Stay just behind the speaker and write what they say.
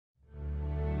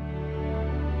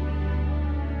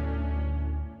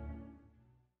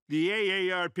The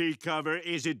AARP cover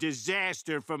is a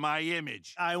disaster for my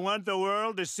image. I want the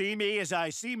world to see me as I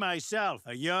see myself,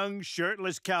 a young,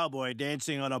 shirtless cowboy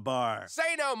dancing on a bar.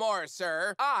 Say no more,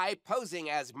 sir. I, posing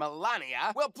as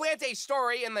Melania, will plant a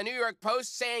story in the New York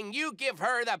Post saying you give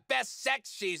her the best sex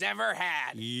she's ever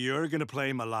had. You're gonna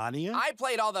play Melania? I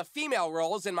played all the female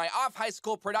roles in my off-high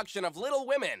school production of Little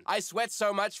Women. I sweat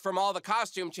so much from all the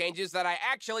costume changes that I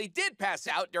actually did pass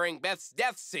out during Beth's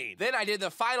death scene. Then I did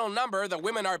the final number, The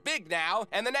Women Are Big Now,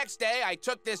 and the next day I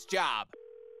took this job.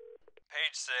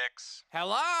 Page 6.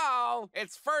 Hello?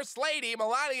 It's First Lady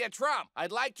Melania Trump.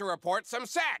 I'd like to report some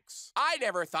sex. I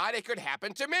never thought it could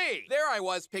happen to me. There I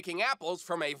was picking apples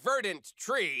from a verdant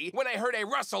tree when I heard a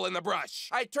rustle in the brush.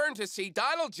 I turned to see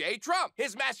Donald J. Trump,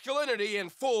 his masculinity in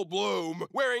full bloom,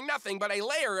 wearing nothing but a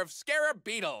layer of scarab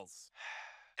beetles.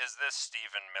 Is this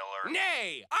Stephen Miller?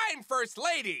 Nay, I'm First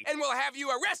Lady, and will have you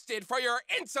arrested for your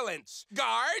insolence.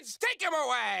 Guards, take him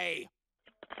away!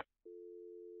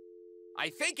 I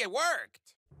think it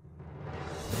worked.